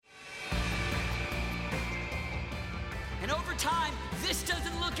time, this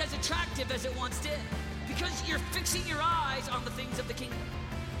doesn't look as attractive as it once did because you're fixing your eyes on the things of the kingdom.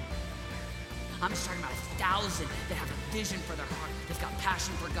 I'm just talking about 1,000 that have a vision for their heart. They've got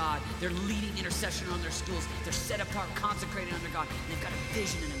passion for God. They're leading intercession on their schools. They're set apart, consecrated under God. And they've got a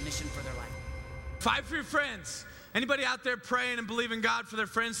vision and a mission for their life. Fight for your friends. Anybody out there praying and believing God for their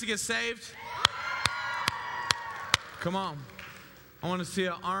friends to get saved? Come on. I want to see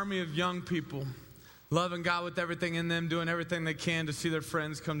an army of young people loving God with everything in them, doing everything they can to see their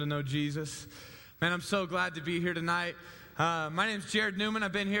friends come to know Jesus. Man, I'm so glad to be here tonight. My name's Jared Newman.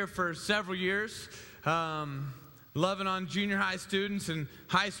 I've been here for several years, loving on junior high students and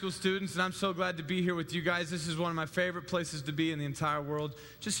high school students, and I'm so glad to be here with you guys. This is one of my favorite places to be in the entire world,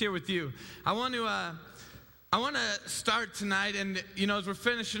 just here with you. I want to start tonight, and as we're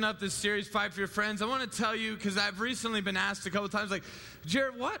finishing up this series, Fight for Your Friends, I want to tell you, because I've recently been asked a couple times, like,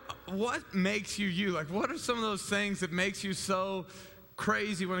 Jared, what makes you you? Like, what are some of those things that makes you so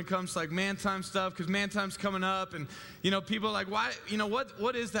crazy when it comes to like man time stuff? Because man time's coming up, and people are like, why?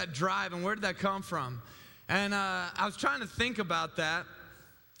 What is that drive, and where did that come from? And I was trying to think about that,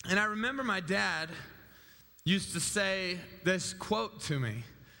 and I remember my dad used to say this quote to me.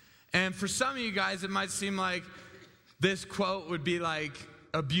 And for some of you guys, it might seem like this quote would be like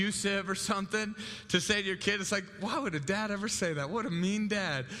abusive or something to say to your kid. It's like, why would a dad ever say that? What a mean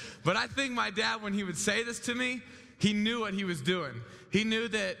dad. But I think my dad, when he would say this to me, he knew what he was doing. He knew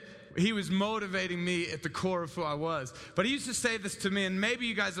that he was motivating me at the core of who I was. But he used to say this to me, and maybe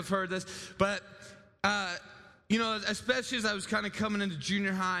you guys have heard this, but, especially as I was kind of coming into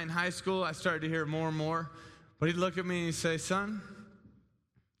junior high and high school, I started to hear more and more. But he'd look at me and he'd say, son,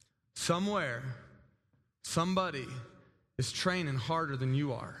 somewhere, somebody is training harder than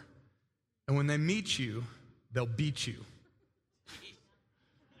you are. And when they meet you, they'll beat you.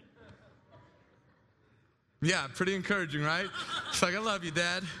 Yeah, pretty encouraging, right? It's like, I love you,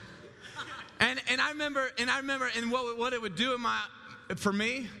 Dad. And I remember, and what it would do for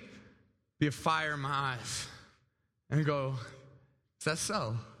me, be a fire in my eyes. And go, is that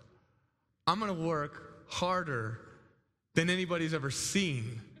so? I'm going to work harder than anybody's ever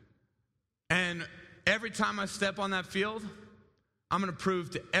seen. And every time I step on that field, I'm going to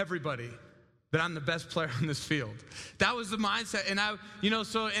prove to everybody that I'm the best player on this field. That was the mindset. And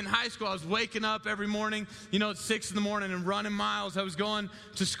so in high school, I was waking up every morning, at 6 a.m. and running miles. I was going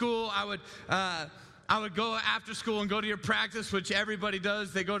to school. I would go after school and go to your practice, which everybody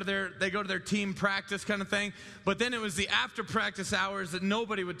does. They go to their team practice kind of thing. But then it was the after practice hours that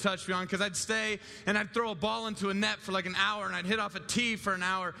nobody would touch me on, because I'd stay and I'd throw a ball into a net for like an hour, and I'd hit off a tee for an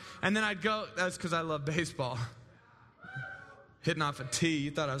hour, and then I'd go. That's because I love baseball. Hitting off a tee. You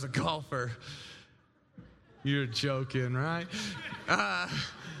thought I was a golfer. You're joking, right?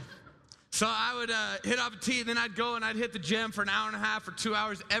 So I would hit off a tee, and then I'd go and I'd hit the gym for an hour and a half or 2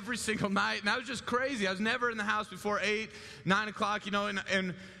 hours every single night. And I was just crazy. I was never in the house before 8, 9 o'clock,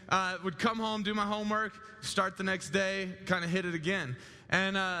 and would come home, do my homework, start the next day, kind of hit it again.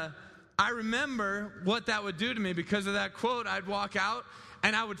 And I remember what that would do to me. Because of that quote, I'd walk out,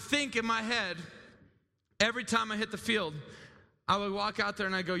 and I would think in my head, every time I hit the field, I would walk out there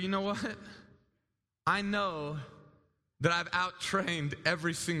and I'd go, you know what? I know that I've out-trained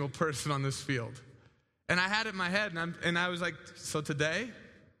every single person on this field. And I had it in my head, and I was like, so today,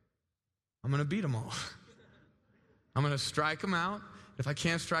 I'm going to beat them all. I'm going to strike them out. If I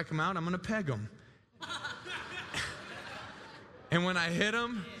can't strike them out, I'm going to peg them. And when I hit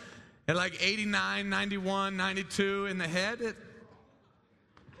them at like 89, 91, 92 in the head,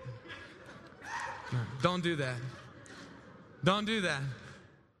 don't do that. Don't do that.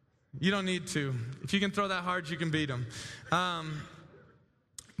 You don't need to. If you can throw that hard, you can beat them.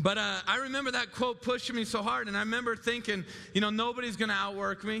 But I remember that quote pushing me so hard, and I remember thinking, nobody's going to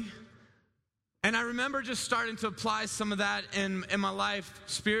outwork me. And I remember just starting to apply some of that in my life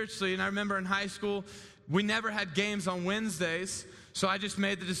spiritually. And I remember in high school, we never had games on Wednesdays, so I just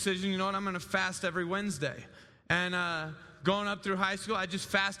made the decision, I'm going to fast every Wednesday. And going up through high school, I just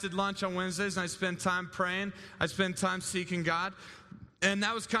fasted lunch on Wednesdays, and I spent time praying. I spent time seeking God. And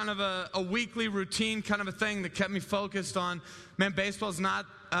that was kind of a weekly routine kind of a thing that kept me focused on, man, baseball's not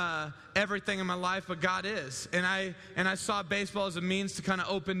everything in my life, but God is. And I saw baseball as a means to kind of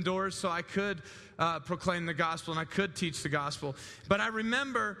open doors so I could proclaim the gospel and I could teach the gospel. But I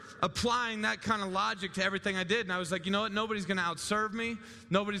remember applying that kind of logic to everything I did. And I was like, you know what? Nobody's going to outserve me.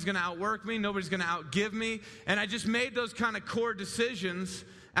 Nobody's going to outwork me. Nobody's going to outgive me. And I just made those kind of core decisions.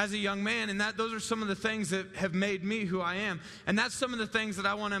 as a young man, and those are some of the things that have made me who I am. And that's some of the things that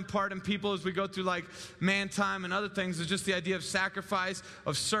I want to impart in people as we go through like man time and other things, is just the idea of sacrifice,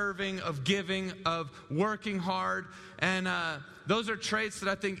 of serving, of giving, of working hard. And those are traits that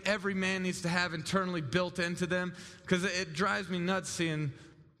I think every man needs to have internally built into them, because it drives me nuts seeing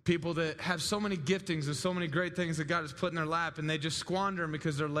people that have so many giftings and so many great things that God has put in their lap, and they just squander them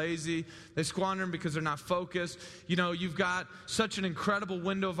because they're lazy. They squander them because they're not focused. You know, you've got such an incredible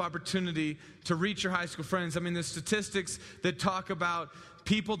window of opportunity to reach your high school friends. I mean, the statistics that talk about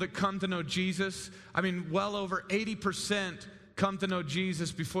people that come to know Jesus, I mean, well over 80% come to know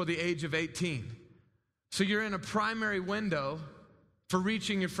Jesus before the age of 18. So you're in a primary window for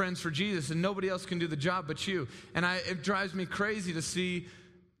reaching your friends for Jesus, and nobody else can do the job but you. And it drives me crazy to see,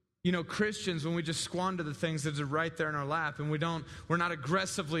 you know, Christians, when we just squander the things that are right there in our lap, and we're not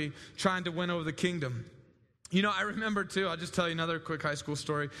aggressively trying to win over the kingdom. You know, I remember too, I'll just tell you another quick high school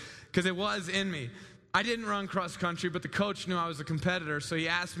story, because it was in me. I didn't run cross country, but the coach knew I was a competitor, so he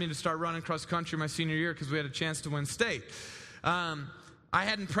asked me to start running cross country my senior year because we had a chance to win state. I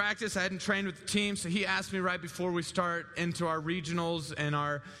hadn't practiced, I hadn't trained with the team, so he asked me right before we start into our regionals and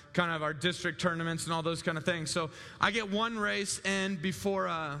our kind of our district tournaments and all those kind of things. So I get one race in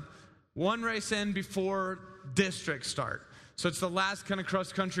before district start. So it's the last kind of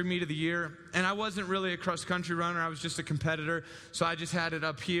cross-country meet of the year. And I wasn't really a cross-country runner. I was just a competitor. So I just had it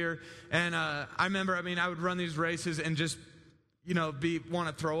up here. And I remember, I would run these races and just, you know, want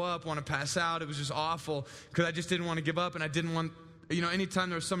to throw up, want to pass out. It was just awful because I just didn't want to give up. And I didn't want, you know, anytime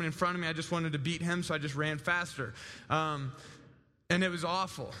there was someone in front of me, I just wanted to beat him. So I just ran faster. And it was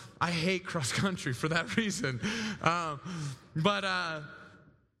awful. I hate cross-country for that reason.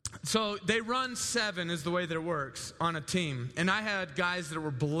 So they run 7 is the way that it works on a team. And I had guys that were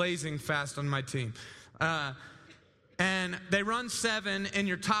blazing fast on my team. And they run 7 and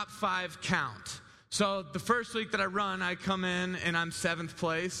your top 5 count. So the first week that I run, I come in and I'm 7th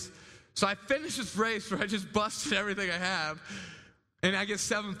place. So I finish this race where I just busted everything I have. And I get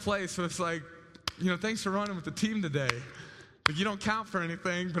 7th place. So it's like, you know, thanks for running with the team today. Like, you don't count for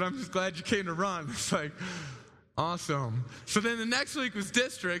anything, but I'm just glad you came to run. It's like, awesome. So then the next week was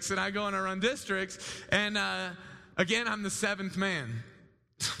districts, and I go and I run districts, and again, I'm the 7th man.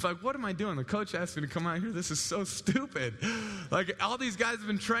 It's like, what am I doing? The coach asked me to come out here. This is so stupid. Like, all these guys have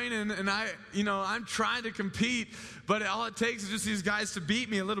been training, and I'm trying to compete, but all it takes is just these guys to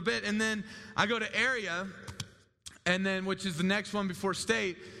beat me a little bit. And then I go to area, and then, which is the next one before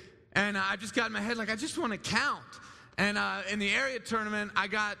state, and I just got in my head, like, I just want to count. And in the area tournament, I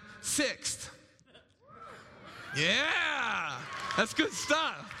got 6th. Yeah, that's good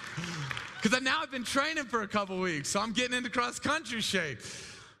stuff. Because now I've been training for a couple weeks, so I'm getting into cross-country shape.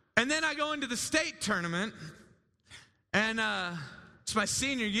 And then I go into the state tournament, and it's my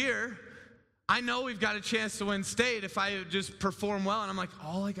senior year. I know we've got a chance to win state if I just perform well. And I'm like,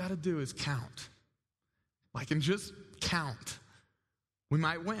 all I got to do is count. I can just count. We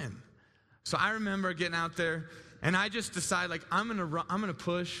might win. So I remember getting out there, and I just decided, like, I'm gonna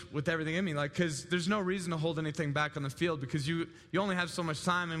push with everything in me, like, because there's no reason to hold anything back on the field, because you only have so much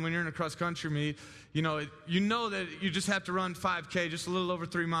time, and when you're in a cross-country meet, you know that you just have to run 5K, just a little over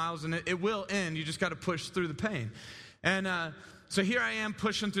 3 miles, and it will end. You just got to push through the pain. And so here I am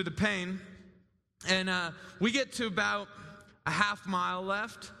pushing through the pain, and we get to about a half mile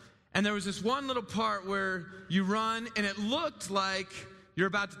left, and there was this one little part where you run, and it looked like you're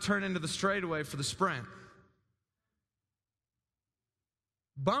about to turn into the straightaway for the sprint.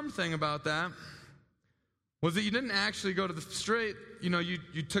 Bum thing about that was that you didn't actually go to the straight. You know, you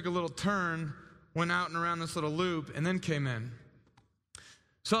took a little turn, went out and around this little loop, and then came in.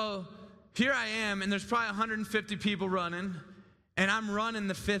 So here I am, and there's probably 150 people running, and I'm running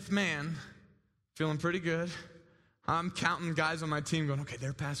the 5th man, feeling pretty good. I'm counting guys on my team going, okay,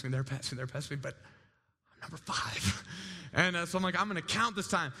 they're passing me, but I'm number 5. And so I'm like, I'm going to count this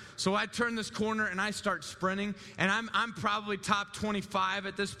time. So I turn this corner and I start sprinting, and I'm probably top 25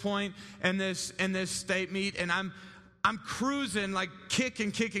 at this point in this state meet, and I'm cruising, like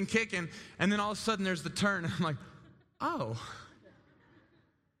kicking, and then all of a sudden there's the turn, and I'm like, oh.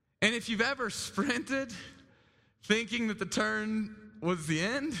 And if you've ever sprinted thinking that the turn was the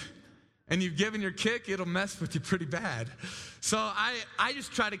end, and you've given your kick, it'll mess with you pretty bad. So I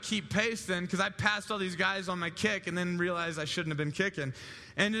just try to keep pace then, because I passed all these guys on my kick and then realized I shouldn't have been kicking.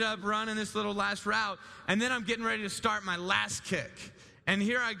 Ended up running this little last route, and then I'm getting ready to start my last kick. And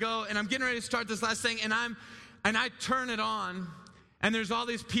here I go, and I'm getting ready to start this last thing, and I turn it on, and there's all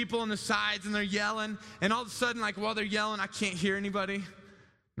these people on the sides, and they're yelling, and all of a sudden, like, while they're yelling, I can't hear anybody,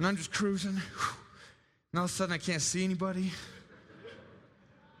 and I'm just cruising, and all of a sudden I can't see anybody.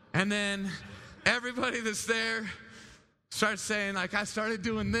 And then everybody that's there starts saying, like, I started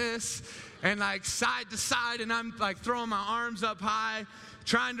doing this and like side to side, and I'm like throwing my arms up high,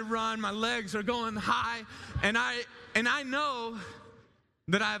 trying to run. My legs are going high, and I know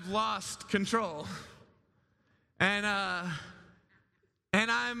that I've lost control. And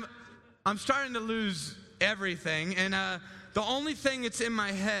I'm starting to lose everything. And the only thing that's in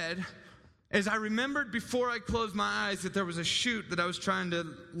my head is I remembered before I closed my eyes that there was a chute that I was trying to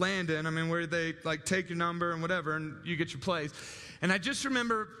land in. I mean, where they like take your number and whatever, and you get your place. And I just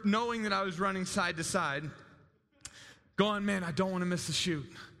remember knowing that I was running side to side, going, man, I don't want to miss the chute.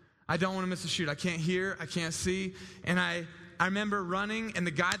 I don't want to miss the chute. I can't hear, I can't see. And I remember running, and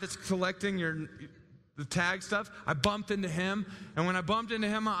the guy that's collecting the tag stuff, I bumped into him. And when I bumped into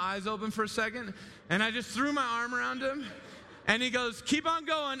him, my eyes opened for a second, and I just threw my arm around him. And he goes, keep on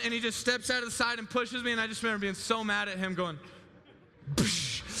going. And he just steps out of the side and pushes me. And I just remember being so mad at him going,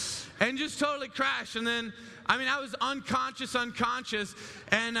 and just totally crashed. And then, I mean, I was unconscious.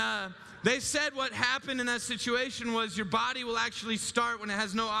 And they said what happened in that situation was your body will actually start when it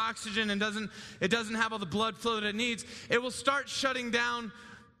has no oxygen and it doesn't have all the blood flow that it needs. It will start shutting down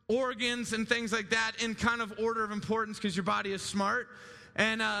organs and things like that in kind of order of importance because your body is smart.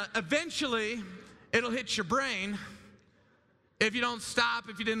 And eventually, it'll hit your brain if you don't stop,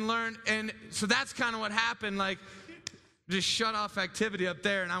 if you didn't learn. And so that's kind of what happened, like just shut off activity up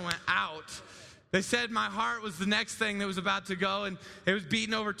there, and I went out. They said my heart was the next thing that was about to go, and it was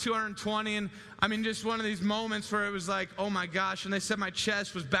beating over 220, and I mean, just one of these moments where it was like, oh my gosh, and they said my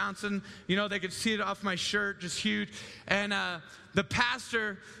chest was bouncing, you know, they could see it off my shirt, just huge. And the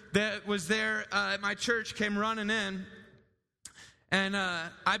pastor that was there at my church came running in, and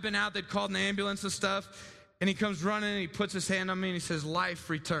I've been out, they'd called an ambulance and stuff, and he comes running, and he puts his hand on me, and he says, life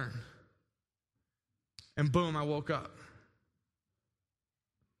return. And boom, I woke up.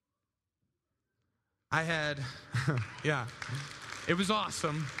 I had, yeah, it was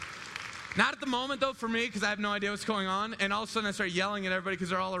awesome. Not at the moment, though, for me, because I have no idea what's going on. And all of a sudden, I start yelling at everybody because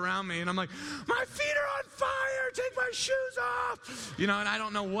they're all around me. And I'm like, my feet are on fire. Take my shoes off. You know, and I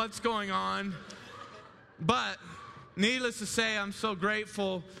don't know what's going on. But needless to say, I'm so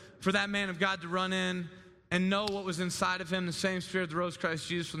grateful for that man of God to run in and know what was inside of him. The same Spirit that rose Christ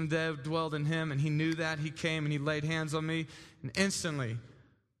Jesus from the dead dwelled in him. And he knew that. He came and he laid hands on me. And instantly,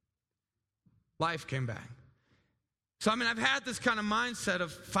 life came back. So, I mean, I've had this kind of mindset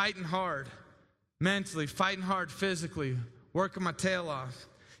of fighting hard mentally, fighting hard physically, working my tail off.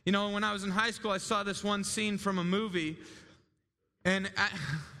 You know, when I was in high school, I saw this one scene from a movie. And, I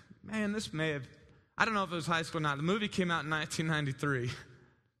don't know if it was high school or not. The movie came out in 1993.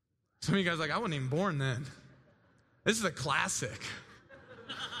 Some of you guys are like, I wasn't even born then. This is a classic.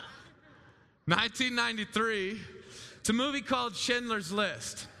 1993. It's a movie called Schindler's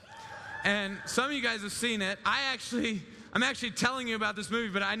List. And some of you guys have seen it. I'm actually telling you about this movie,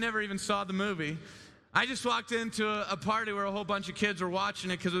 but I never even saw the movie. I just walked into a party where a whole bunch of kids were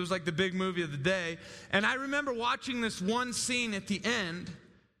watching it because it was like the big movie of the day. And I remember watching this one scene at the end.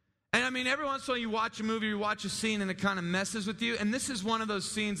 And I mean, every once in a while you watch a movie, you watch a scene, and it kind of messes with you. And this is one of those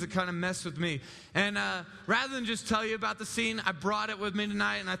scenes that kind of messed with me. And rather than just tell you about the scene, I brought it with me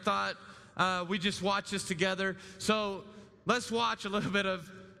tonight, and I thought we just watch this together. So let's watch a little bit of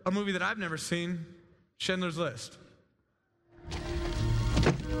a movie that I've never seen, Schindler's List.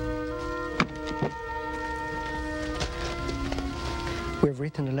 We've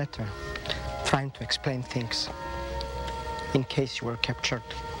written a letter trying to explain things in case you were captured.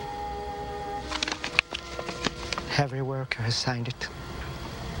 Every worker has signed it.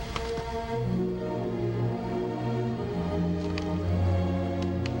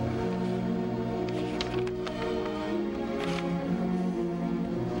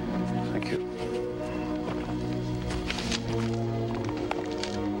 Thank you.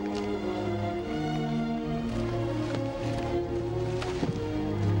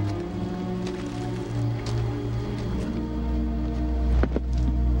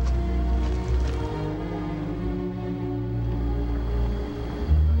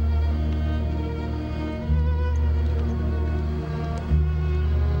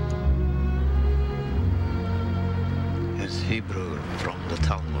 Hebrew from the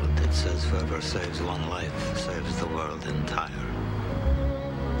Talmud. It says, whoever saves one life saves the world entire.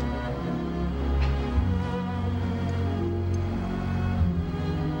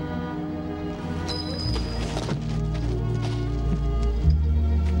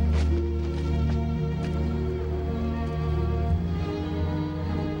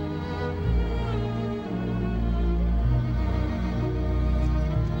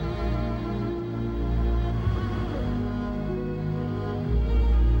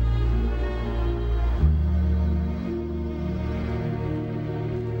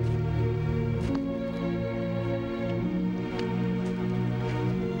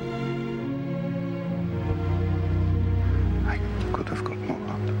 have got more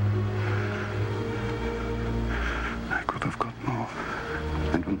out. I could have got more.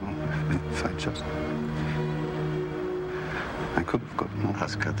 I don't know if I just... I could have got more.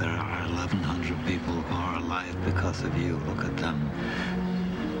 Oscar, there are 1,100 people who are alive because of you. Look at them.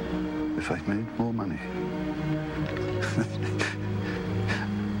 If I'd made more money...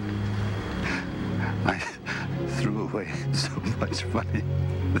 I threw away so much money.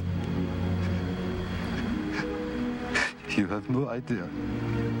 You have no idea.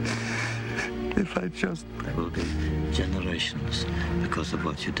 If I just... There will be generations because of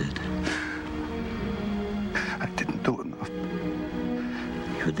what you did. I didn't do enough.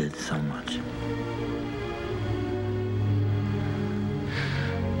 You did so much.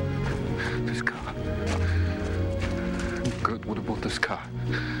 This car. Kurt would have bought this car.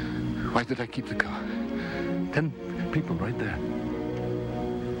 Why did I keep the car? 10 people right there.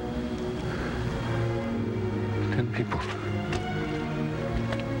 10 people.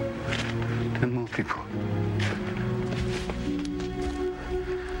 10 more people.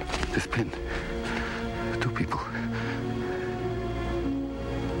 This pin. 2 people.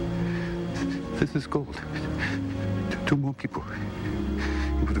 This is gold. 2 more people.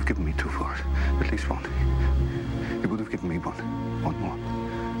 He would have given me 2 for it. At least 1. He would have given me 1. 1 more.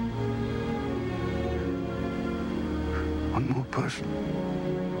 1 more person.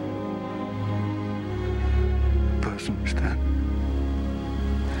 Stand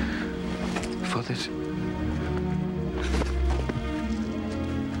for this.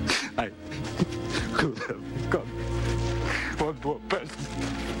 I could have got 1 more person,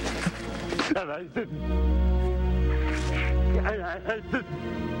 and I didn't. I didn't.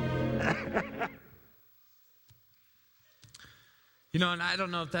 You know, and I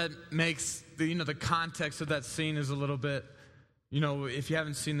don't know if that makes the context of that scene is a little bit, if you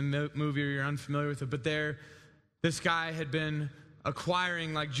haven't seen the movie or you're unfamiliar with it, but this guy had been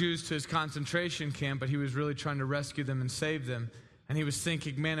acquiring like Jews to his concentration camp, but he was really trying to rescue them and save them. And he was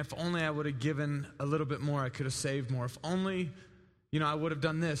thinking, man, if only I would have given a little bit more, I could have saved more. If only, I would have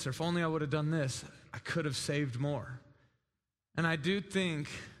done this, or if only I would have done this, I could have saved more. And I do think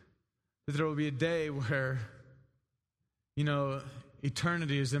that there will be a day where,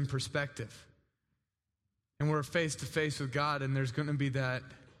 eternity is in perspective. And we're face to face with God, and there's going to be the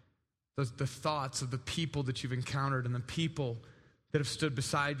thoughts of the people that you've encountered and the people that have stood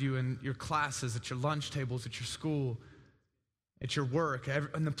beside you in your classes, at your lunch tables, at your school, at your work,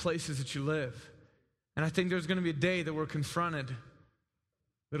 and the places that you live. And I think there's going to be a day that we're confronted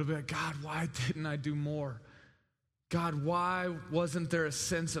that'll be like, God, why didn't I do more? God, why wasn't there a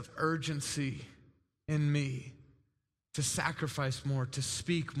sense of urgency in me to sacrifice more, to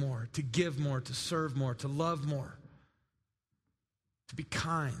speak more, to give more, to serve more, to love more, to be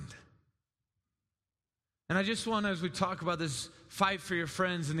kind? And I just want to, as we talk about this fight for your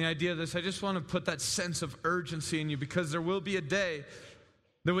friends and the idea of this, I just want to put that sense of urgency in you, because there will be a day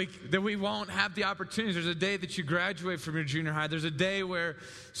that we won't have the opportunities. There's a day that you graduate from your junior high. There's a day where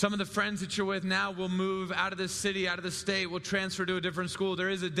some of the friends that you're with now will move out of this city, out of the state, will transfer to a different school. There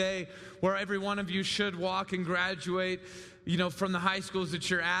is a day where every one of you should walk and graduate, from the high schools that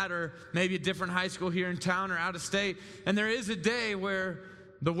you're at, or maybe a different high school here in town or out of state. And there is a day where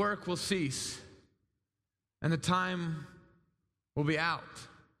the work will cease. And the time will be out.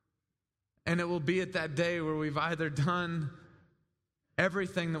 And it will be at that day where we've either done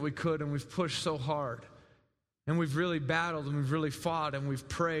everything that we could and we've pushed so hard and we've really battled and we've really fought and we've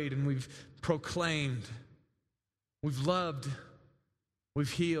prayed and we've proclaimed, we've loved,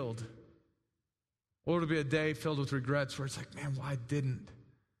 we've healed. Or it'll be a day filled with regrets where it's like, man, why didn't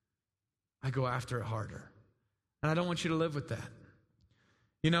I go after it harder? And I don't want you to live with that.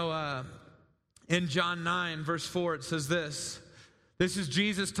 In John 9, verse 4, it says this. This is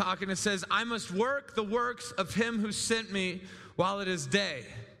Jesus talking. It says, I must work the works of him who sent me while it is day.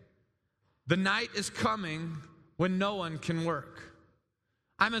 The night is coming when no one can work.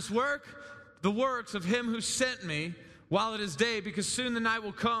 I must work the works of him who sent me while it is day, because soon the night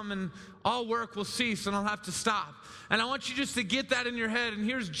will come and all work will cease and I'll have to stop. And I want you just to get that in your head. And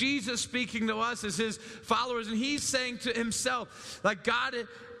here's Jesus speaking to us as his followers, and he's saying to himself, like, God,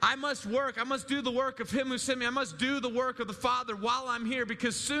 I must work. I must do the work of him who sent me. I must do the work of the Father while I'm here,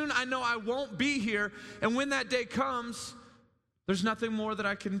 because soon I know I won't be here. And when that day comes, there's nothing more that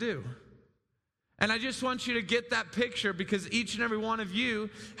I can do. And I just want you to get that picture, because each and every one of you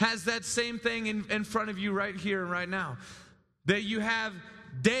has that same thing in front of you right here and right now. That you have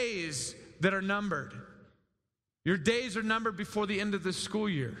days that are numbered. Your days are numbered before the end of the school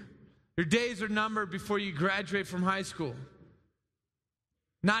year. Your days are numbered before you graduate from high school.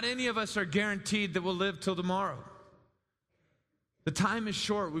 Not any of us are guaranteed that we'll live till tomorrow. The time is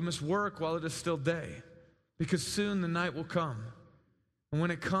short. We must work while it is still day, because soon the night will come. And when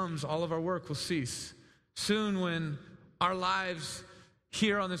it comes, all of our work will cease. Soon, when our lives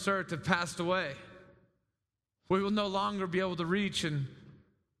here on this earth have passed away, we will no longer be able to reach and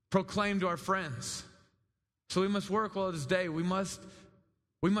proclaim to our friends. So we must work while it is day. We must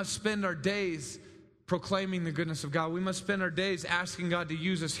spend our days proclaiming the goodness of God. We must spend our days asking God to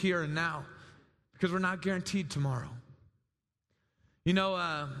use us here and now, because we're not guaranteed tomorrow. You know,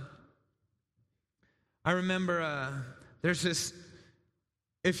 I remember there's this,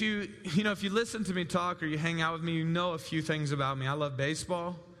 if you listen to me talk or you hang out with me, you know a few things about me. I love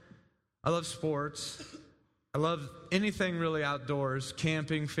baseball. I love sports. I love anything really outdoors,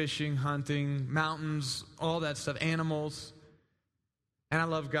 camping, fishing, hunting, mountains, all that stuff, animals. And I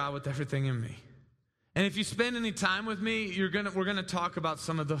love God with everything in me. And if you spend any time with me, we're gonna talk about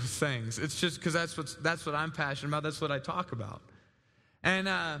some of those things. It's just because that's what I'm passionate about. That's what I talk about. And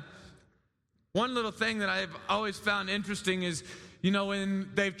one little thing that I've always found interesting is, when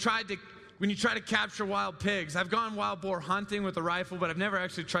you try to capture wild pigs. I've gone wild boar hunting with a rifle, but I've never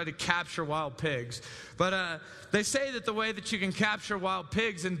actually tried to capture wild pigs. But they say that the way that you can capture wild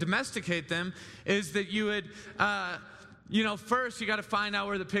pigs and domesticate them is that you would, first you got to find out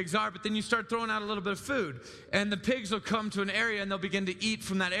where the pigs are, but then you start throwing out a little bit of food. And the pigs will come to an area and they'll begin to eat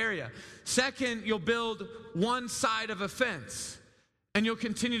from that area. Second, you'll build one side of a fence. And you'll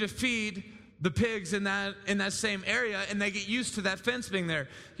continue to feed the pigs in that same area, and they get used to that fence being there.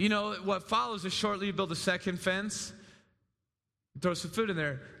 You know, what follows is shortly you build a second fence, throw some food in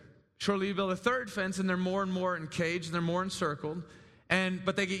there. Shortly you build a third fence, and they're more and more encaged, and they're more encircled.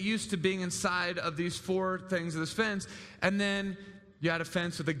 But they get used to being inside of these four things of this fence. And then you add a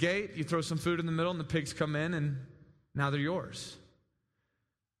fence with a gate, you throw some food in the middle, and the pigs come in, and now they're yours.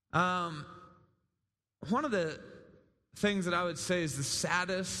 One of the things that I would say is the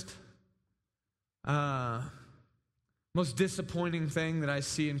saddest, most disappointing thing that I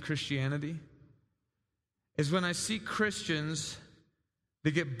see in Christianity is when I see Christians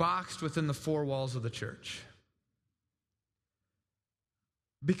that get boxed within the four walls of the church.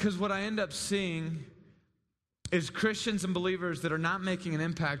 Because what I end up seeing is Christians and believers that are not making an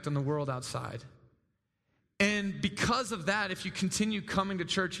impact on the world outside. And because of that, if you continue coming to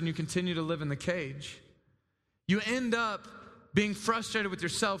church and you continue to live in the cage, you end up being frustrated with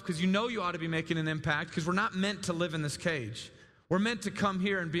yourself because you ought to be making an impact, because we're not meant to live in this cage. We're meant to come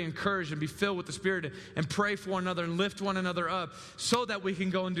here and be encouraged and be filled with the Spirit and pray for one another and lift one another up so that we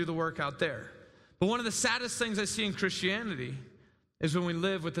can go and do the work out there. But one of the saddest things I see in Christianity is when we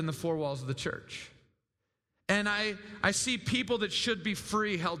live within the four walls of the church. And I see people that should be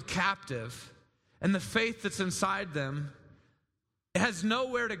free held captive, and the faith that's inside them has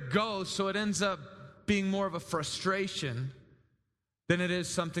nowhere to go, so it ends up being more of a frustration than it is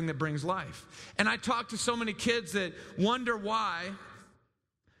something that brings life. And I talk to so many kids that wonder why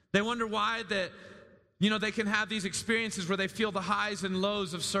that, they can have these experiences where they feel the highs and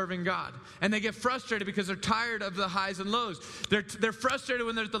lows of serving God. And they get frustrated because they're tired of the highs and lows. They're frustrated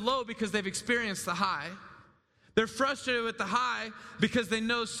when they're at the low because they've experienced the high. They're frustrated with the high because they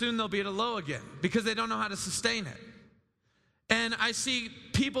know soon they'll be at a low again, because they don't know how to sustain it. And I see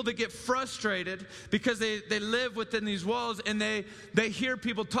people that get frustrated because they live within these walls, and they hear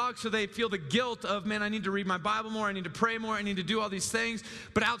people talk, so they feel the guilt of, man, I need to read my Bible more, I need to pray more, I need to do all these things.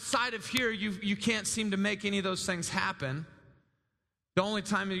 But outside of here, you can't seem to make any of those things happen. The only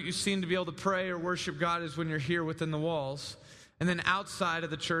time that you seem to be able to pray or worship God is when you're here within the walls. And then outside of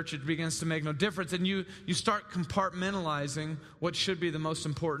the church, it begins to make no difference. And you start compartmentalizing what should be the most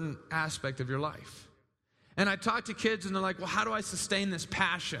important aspect of your life. And I talk to kids and they're like, well, how do I sustain this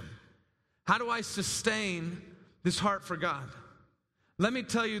passion? How do I sustain this heart for God? Let me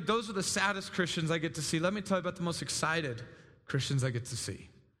tell you, those are the saddest Christians I get to see. Let me tell you about the most excited Christians I get to see.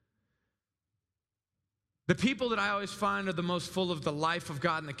 The people that I always find are the most full of the life of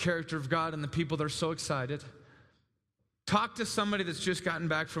God and the character of God, and the people that are so excited. Talk to somebody that's just gotten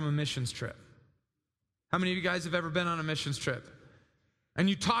back from a missions trip. How many of you guys have ever been on a missions trip? And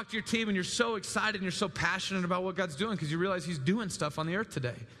you talk to your team and you're so excited and you're so passionate about what God's doing because you realize He's doing stuff on the earth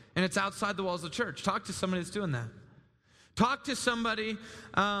today. And it's outside the walls of the church. Talk to somebody that's doing that. Talk to somebody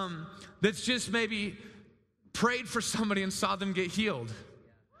that's just maybe prayed for somebody and saw them get healed.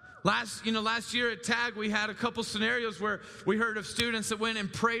 Last year at TAG, we had a couple scenarios where we heard of students that went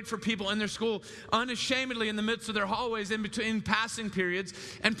and prayed for people in their school unashamedly in the midst of their hallways in between passing periods,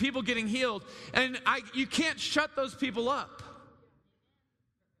 and people getting healed. And you can't shut those people up.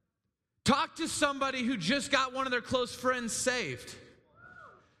 Talk to somebody who just got one of their close friends saved.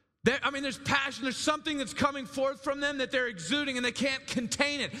 There's passion. There's something that's coming forth from them that they're exuding, and they can't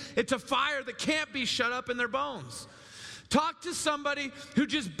contain it. It's a fire that can't be shut up in their bones. Talk to somebody who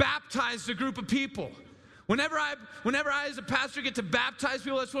just baptized a group of people. Whenever I as a pastor get to baptize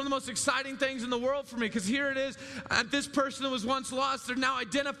people, that's one of the most exciting things in the world for me, because here it is, this person that was once lost, they're now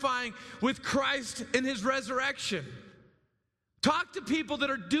identifying with Christ in his resurrection. Talk to people that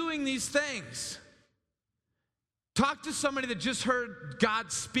are doing these things. Talk to somebody that just heard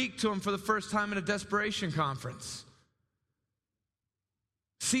God speak to them for the first time at a desperation conference.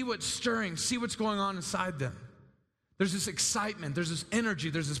 See what's stirring. See what's going on inside them. There's this excitement. There's this energy.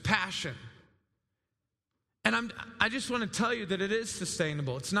 There's this passion. And I just want to tell you that it is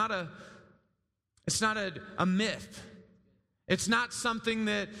sustainable. It's not a myth. It's not something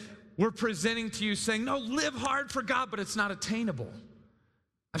that we're presenting to you saying, no, live hard for God, but it's not attainable.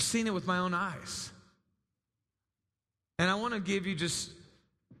 I've seen it with my own eyes. And I want to give you just,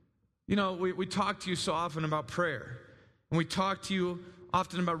 we talk to you so often about prayer. And we talk to you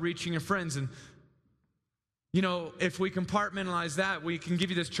often about reaching your friends. And, if we compartmentalize that, we can give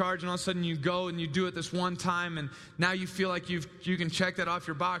you this charge, and all of a sudden you go and you do it this one time, and now you feel like you can check that off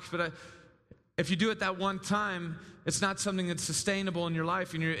your box. But if you do it that one time, it's not something that's sustainable in your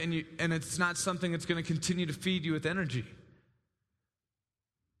life, and it's not something that's going to continue to feed you with energy.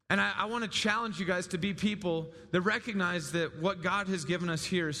 And I want to challenge you guys to be people that recognize that what God has given us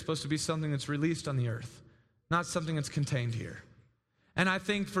here is supposed to be something that's released on the earth, not something that's contained here. And I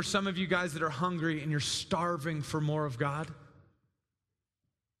think for some of you guys that are hungry and you're starving for more of God,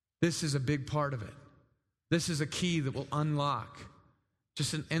 this is a big part of it. This is a key that will unlock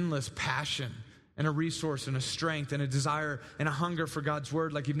just an endless passion and a resource and a strength and a desire and a hunger for God's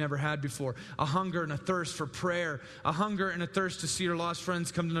word like you've never had before. A hunger and a thirst for prayer. A hunger and a thirst to see your lost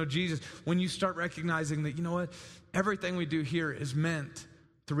friends come to know Jesus. When you start recognizing that, everything we do here is meant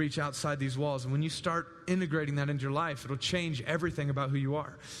to reach outside these walls. And when you start integrating that into your life, it'll change everything about who you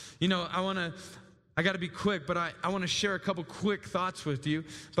are. I got to be quick, but I want to share a couple quick thoughts with you.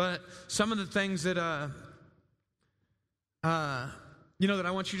 But some of the things that that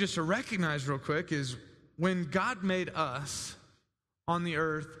I want you just to recognize real quick is when God made us on the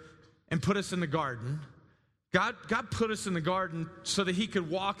earth and put us in the garden, God put us in the garden so that he could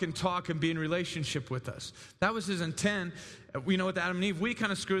walk and talk and be in relationship with us. That was his intent. We know with Adam and Eve, we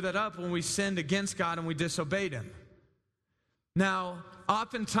kind of screwed that up when we sinned against God and we disobeyed him. Now,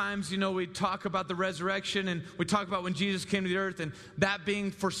 oftentimes, we talk about the resurrection and we talk about when Jesus came to the earth and that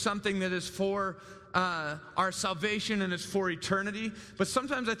being for something that is for our salvation and it's for eternity. But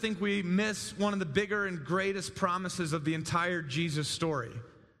sometimes I think we miss one of the bigger and greatest promises of the entire Jesus story.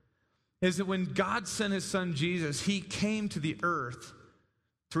 Is that when God sent his son Jesus, he came to the earth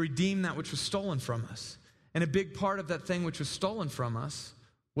to redeem that which was stolen from us. And a big part of that thing which was stolen from us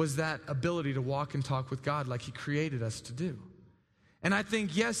was that ability to walk and talk with God like he created us to do. And I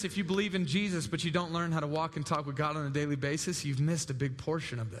think, yes, if you believe in Jesus, but you don't learn how to walk and talk with God on a daily basis, you've missed a big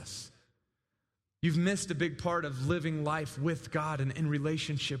portion of this. You've missed a big part of living life with God and in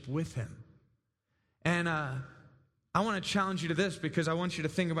relationship with him. And I want to challenge you to this because I want you to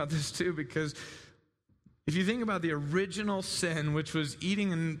think about this too, because if you think about the original sin, which was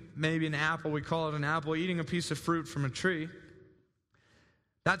eating maybe an apple, we call it an apple, eating a piece of fruit from a tree,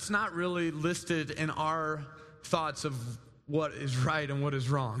 that's not really listed in our thoughts of what is right and what is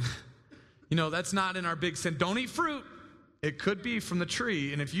wrong. That's not in our big sin. Don't eat fruit. It could be from the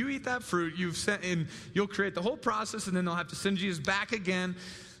tree. And if you eat that fruit, you'll create the whole process, and then they'll have to send Jesus back again.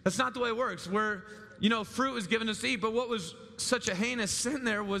 That's not the way it works. Fruit was given us to eat, but what was such a heinous sin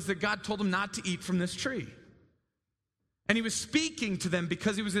there was that God told them not to eat from this tree. And he was speaking to them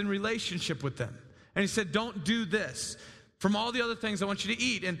because he was in relationship with them. And he said, don't do this. From all the other things I want you to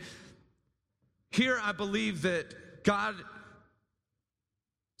eat. And here I believe that God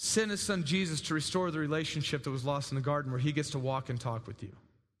sent his son Jesus to restore the relationship that was lost in the garden, where he gets to walk and talk with you.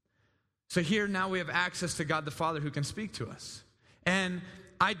 So here now we have access to God the Father who can speak to us. And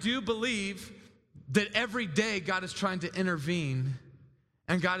I do believe that every day God is trying to intervene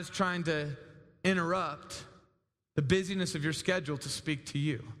and God is trying to interrupt the busyness of your schedule to speak to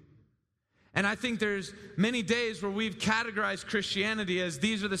you. And I think there's many days where we've categorized Christianity as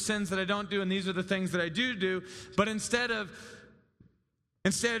these are the sins that I don't do and these are the things that I do. But instead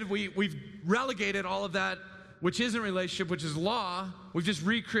we've relegated all of that, which isn't relationship, which is law. We've just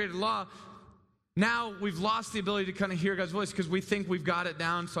recreated law. Now we've lost the ability to kind of hear God's voice because we think we've got it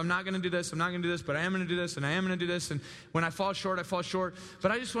down. So I'm not going to do this, I'm not going to do this, but I am going to do this, and I am going to do this. And when I fall short, I fall short.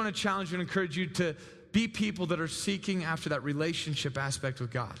 But I just want to challenge you and encourage you to be people that are seeking after that relationship aspect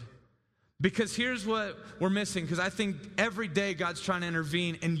with God. Because here's what we're missing, because I think every day God's trying to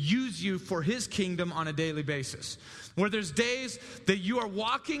intervene and use you for his kingdom on a daily basis. Where there's days that you are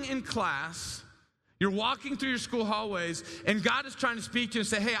walking in class, you're walking through your school hallways, and God is trying to speak to you and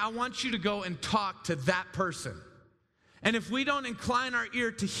say, hey, I want you to go and talk to that person. And if we don't incline our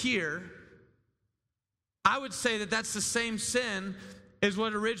ear to hear, I would say that that's the same sin as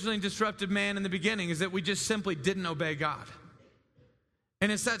what originally disrupted man in the beginning, is that we just simply didn't obey God.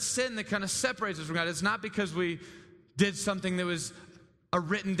 And it's that sin that kind of separates us from God. It's not because we did something that was a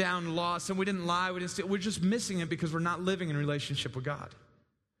written down law, and we didn't lie, we didn't steal. We're just missing it because we're not living in relationship with God.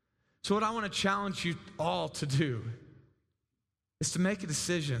 So what I want to challenge you all to do is to make a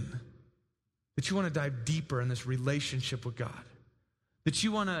decision that you want to dive deeper in this relationship with God, that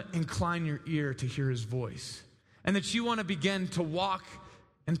you want to incline your ear to hear his voice, and that you want to begin to walk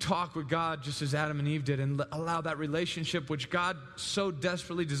and talk with God just as Adam and Eve did, and allow that relationship which God so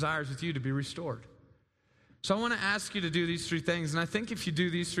desperately desires with you to be restored. So I want to ask you to do these 3 things, and I think if you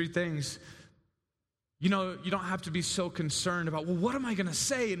do these 3 things, you know, you don't have to be so concerned about, well, what am I going to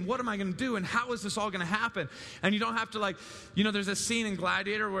say, and what am I going to do, and how is this all going to happen? And you don't have to, there's a scene in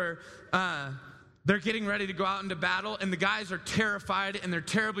Gladiator where they're getting ready to go out into battle, and the guys are terrified, and they're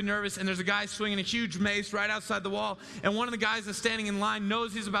terribly nervous, and there's a guy swinging a huge mace right outside the wall, and one of the guys that's standing in line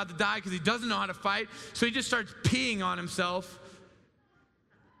knows he's about to die because he doesn't know how to fight, so he just starts peeing on himself.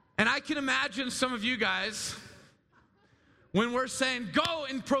 And I can imagine some of you guys, when we're saying, go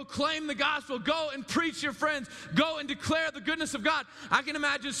and proclaim the gospel, go and preach to your friends, go and declare the goodness of God, I can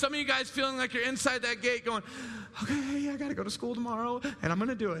imagine some of you guys feeling like you're inside that gate going, okay, I got to go to school tomorrow, and I'm going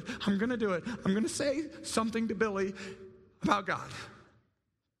to do it. I'm going to do it. I'm going to say something to Billy about God.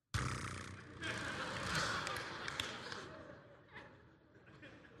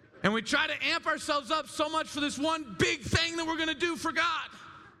 And we try to amp ourselves up so much for this one big thing that we're going to do for God.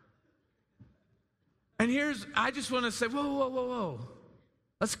 And I just want to say, whoa.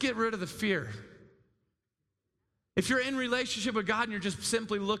 Let's get rid of the fear. If you're in relationship with God and you're just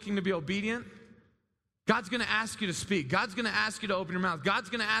simply looking to be obedient, God's going to ask you to speak. God's going to ask you to open your mouth. God's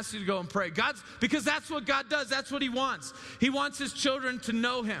going to ask you to go and pray. Because that's what God does. That's what he wants. He wants his children to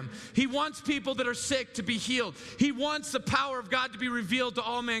know him. He wants people that are sick to be healed. He wants the power of God to be revealed to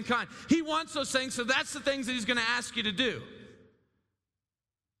all mankind. He wants those things, so that's the things that he's going to ask you to do.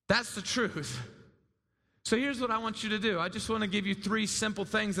 That's the truth. So here's what I want you to do. I just want to give you 3 simple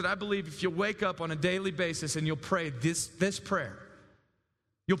things that I believe if you wake up on a daily basis and you'll pray this prayer,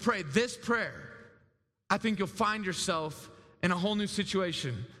 you'll pray this prayer, I think you'll find yourself in a whole new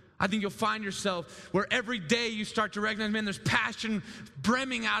situation. I think you'll find yourself where every day you start to recognize, man, there's passion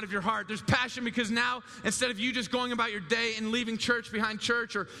brimming out of your heart. There's passion because now, instead of you just going about your day and leaving church behind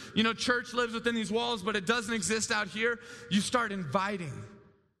church, or, church lives within these walls, but it doesn't exist out here, you start inviting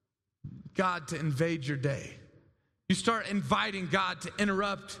God to invade your day. You start inviting God to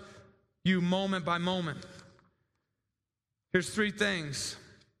interrupt you moment by moment. Here's 3 things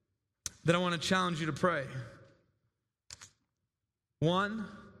that I want to challenge you to pray. 1,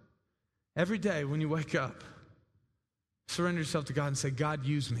 every day when you wake up, surrender yourself to God and say, God,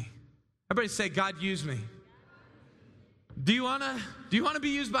 use me. Everybody say, God, use me. Do you want to be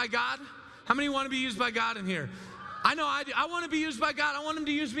used by God? How many want to be used by God in here? I know I do. I want to be used by God. I want him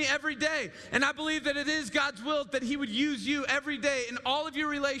to use me every day. And I believe that it is God's will that he would use you every day in all of your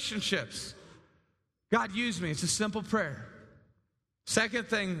relationships. God, use me. It's a simple prayer. Second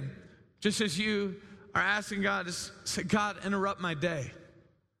thing, just as you are asking God, is say, God, interrupt my day.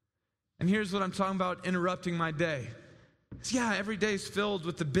 And here's what I'm talking about, interrupting my day. Yeah, every day is filled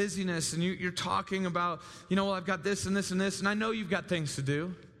with the busyness, and you're talking about, I've got this and this and this, and I know you've got things to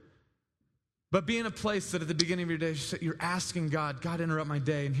do. But be in a place that at the beginning of your day, you're asking God, interrupt my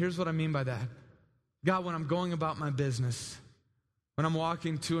day. And here's what I mean by that. God, when I'm going about my business, when I'm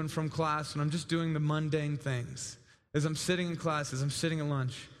walking to and from class, when I'm just doing the mundane things, as I'm sitting in class, as I'm sitting at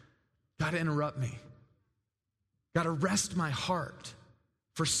lunch, God, interrupt me. God, arrest my heart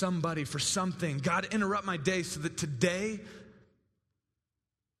for somebody, for something. God, interrupt my day so that today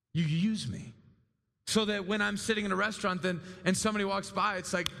you use me. So that when I'm sitting in a restaurant and somebody walks by,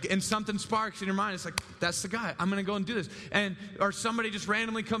 it's like, and something sparks in your mind, it's like, that's the guy. I'm going to go and do this. Or somebody just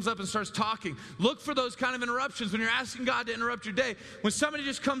randomly comes up and starts talking. Look for those kind of interruptions when you're asking God to interrupt your day. When somebody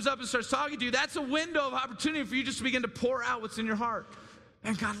just comes up and starts talking to you, that's a window of opportunity for you just to begin to pour out what's in your heart.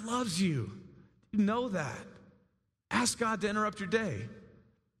 And God loves you. You know that. Ask God to interrupt your day.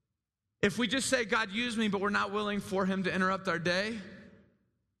 If we just say, God, use me, but we're not willing for him to interrupt our day,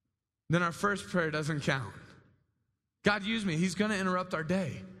 then our first prayer doesn't count. God, use me. He's going to interrupt our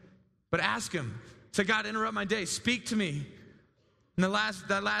day. But ask him. Say, God, interrupt my day. Speak to me. And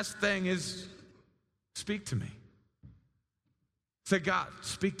that last thing is, speak to me. Say, God,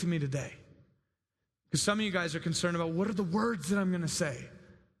 speak to me today. Because some of you guys are concerned about, what are the words that I'm going to say?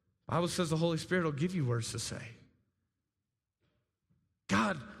 The Bible says the Holy Spirit will give you words to say.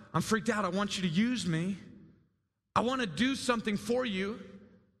 God, I'm freaked out. I want you to use me. I want to do something for you.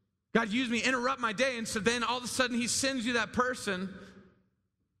 God, use me, interrupt my day. And so then all of a sudden he sends you that person.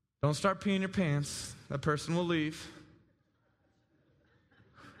 Don't start peeing your pants. That person will leave.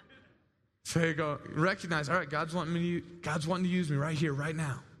 So you go, recognize, all right, God's wanting to use me right here, right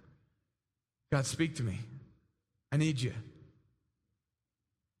now. God, speak to me. I need you.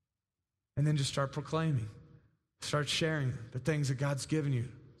 And then just start proclaiming. Start sharing the things that God's given you,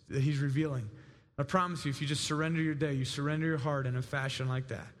 that he's revealing. I promise you, if you just surrender your day, you surrender your heart in a fashion like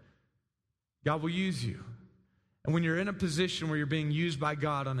that, God will use you. And when you're in a position where you're being used by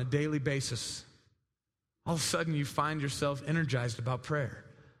God on a daily basis, all of a sudden you find yourself energized about prayer.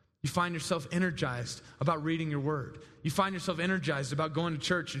 You find yourself energized about reading your word. You find yourself energized about going to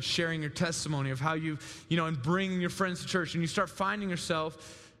church and sharing your testimony of how and bringing your friends to church. And you start finding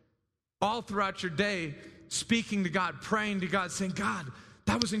yourself all throughout your day speaking to God, praying to God, saying, God,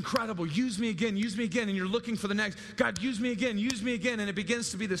 that was incredible. Use me again, use me again. And you're looking for the next. God, use me again, use me again. And it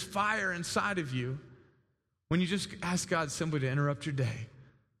begins to be this fire inside of you when you just ask God simply to interrupt your day.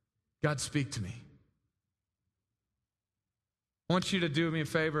 God, speak to me. I want you to do me a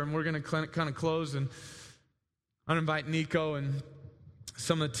favor, and we're going to kind of close, and I'm going to invite Nico and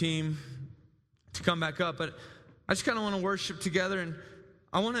some of the team to come back up. But I just kind of want to worship together, and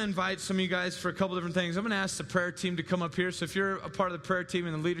I want to invite some of you guys for a couple different things. I'm going to ask the prayer team to come up here. So if you're a part of the prayer team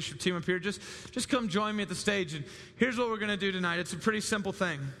and the leadership team up here, just come join me at the stage. And here's what we're going to do tonight. It's a pretty simple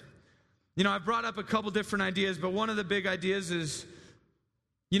thing. I've brought up a couple different ideas, but one of the big ideas is,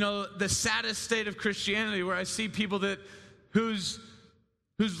 the saddest state of Christianity, where I see people whose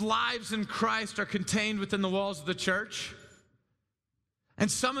lives in Christ are contained within the walls of the church. And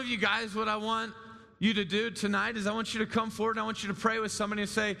some of you guys, what I want you to do tonight is I want you to come forward and I want you to pray with somebody and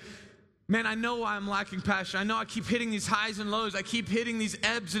say, man, I know why I'm lacking passion. I know I keep hitting these highs and lows. I keep hitting these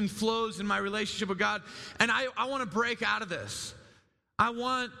ebbs and flows in my relationship with God. And I want to break out of this. I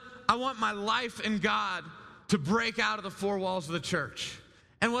want my life in God to break out of the four walls of the church.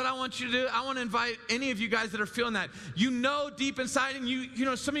 And what I want you to do, I want to invite any of you guys that are feeling that. Deep inside,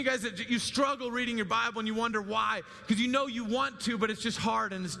 and some of you guys that you struggle reading your Bible and you wonder why. Because you want to, but it's just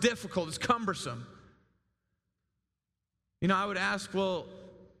hard and it's difficult, it's cumbersome. I would ask, well,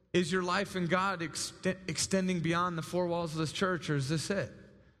 is your life in God extending beyond the four walls of this church, or is this it?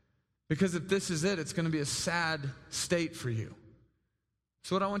 Because if this is it, it's going to be a sad state for you.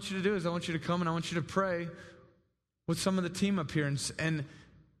 So what I want you to do is I want you to come and I want you to pray with some of the team up here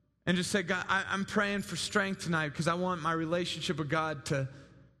and just say, God, I'm praying for strength tonight because I want my relationship with God to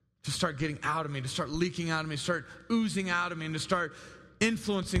start getting out of me, to start leaking out of me, to start oozing out of me, and to start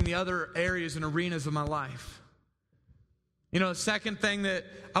influencing the other areas and arenas of my life. The second thing that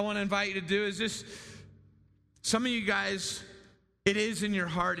I want to invite you to do is just, some of you guys, it is in your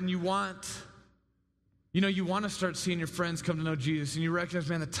heart and you want to start seeing your friends come to know Jesus, and you recognize,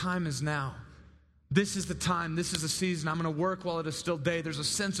 man, the time is now. This is the time. This is the season. I'm going to work while it is still day. There's a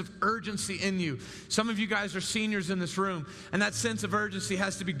sense of urgency in you. Some of you guys are seniors in this room, and that sense of urgency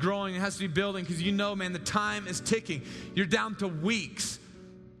has to be growing. It has to be building because man, the time is ticking. You're down to weeks,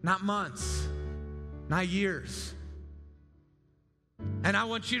 not months, not years. And I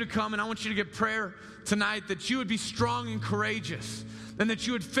want you to come, and I want you to get prayer tonight that you would be strong and courageous, and that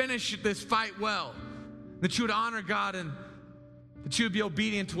you would finish this fight well, that you would honor God, and that you would be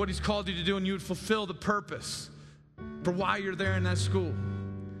obedient to what he's called you to do, and you would fulfill the purpose for why you're there in that school.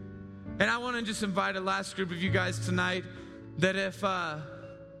 And I want to just invite a last group of you guys tonight that if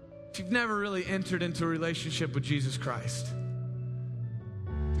you've never really entered into a relationship with Jesus Christ,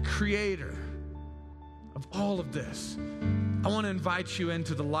 the creator of all of this, I want to invite you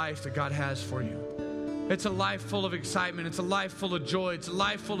into the life that God has for you. It's a life full of excitement. It's a life full of joy. It's a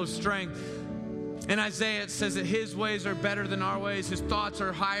life full of strength. In Isaiah, it says that his ways are better than our ways. His thoughts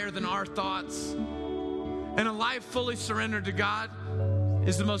are higher than our thoughts. And a life fully surrendered to God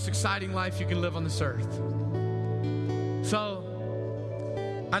is the most exciting life you can live on this earth. So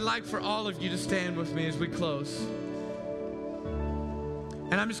I'd like for all of you to stand with me as we close.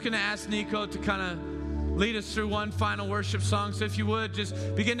 And I'm just going to ask Nico to kind of lead us through one final worship song. So if you would, just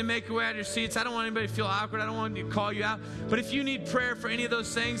begin to make your way out of your seats. I don't want anybody to feel awkward. I don't want to call you out. But if you need prayer for any of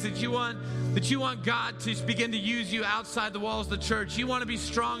those things that you want God to begin to use you outside the walls of the church, you want to be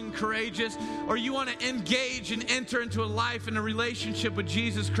strong and courageous, or you want to engage and enter into a life and a relationship with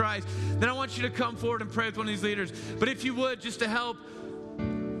Jesus Christ, then I want you to come forward and pray with one of these leaders. But if you would, just to help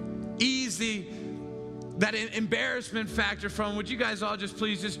ease that embarrassment factor from, would you guys all just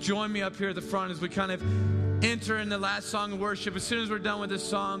please just join me up here at the front as we kind of enter in the last song of worship. As soon as we're done with this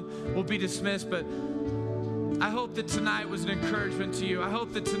song, we'll be dismissed. But I hope that tonight was an encouragement to you. I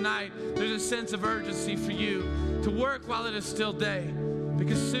hope that tonight there's a sense of urgency for you to work while it is still day,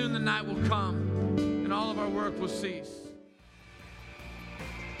 because soon the night will come and all of our work will cease.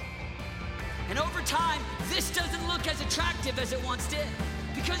 And over time, this doesn't look as attractive as it once did,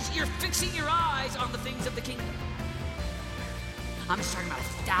 because you're fixing your eyes on the things of the kingdom. I'm just talking about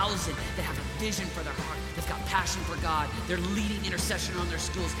 1,000 that have a vision for their heart. They've got passion for God. They're leading intercession on their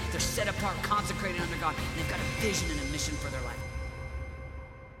schools. They're set apart, consecrated under God. And they've got a vision and a mission for their life.